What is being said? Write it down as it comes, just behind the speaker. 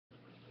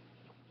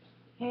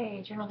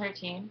Hey, Journal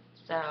 13.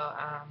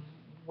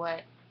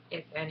 What,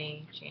 if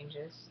any,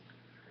 changes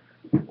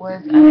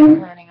was I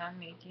planning on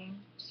making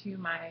to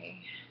my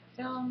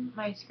film,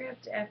 my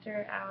script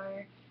after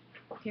our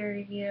peer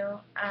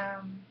review?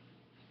 I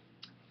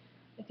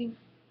think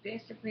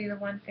basically the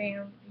one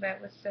thing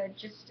that was said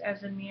just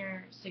as a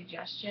mere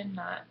suggestion,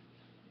 not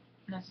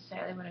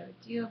necessarily what I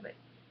would do, but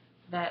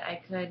that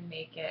I could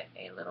make it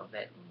a little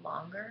bit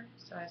longer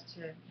so as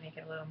to make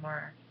it a little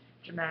more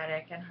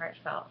dramatic and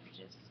heartfelt,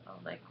 which is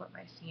like what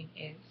my scene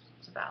is.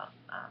 It's about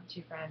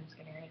two friends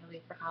getting ready to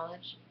leave for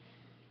college.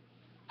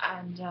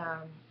 And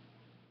other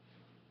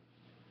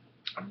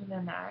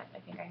than that, I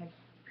think I had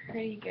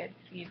pretty good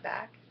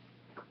feedback.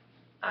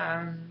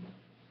 Um,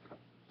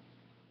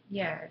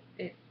 yeah,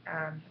 it's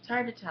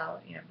hard to tell,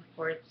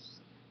 before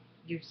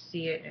you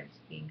see it and it's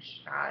being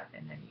shot,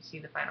 and then you see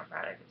the final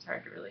product. It's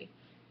hard to really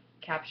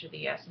capture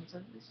the essence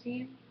of the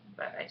scene,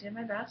 but I did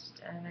my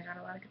best, and I got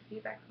a lot of good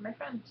feedback from my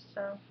friends.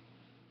 So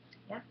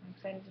yeah, I'm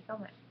excited to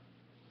film it.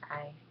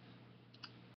 Bye.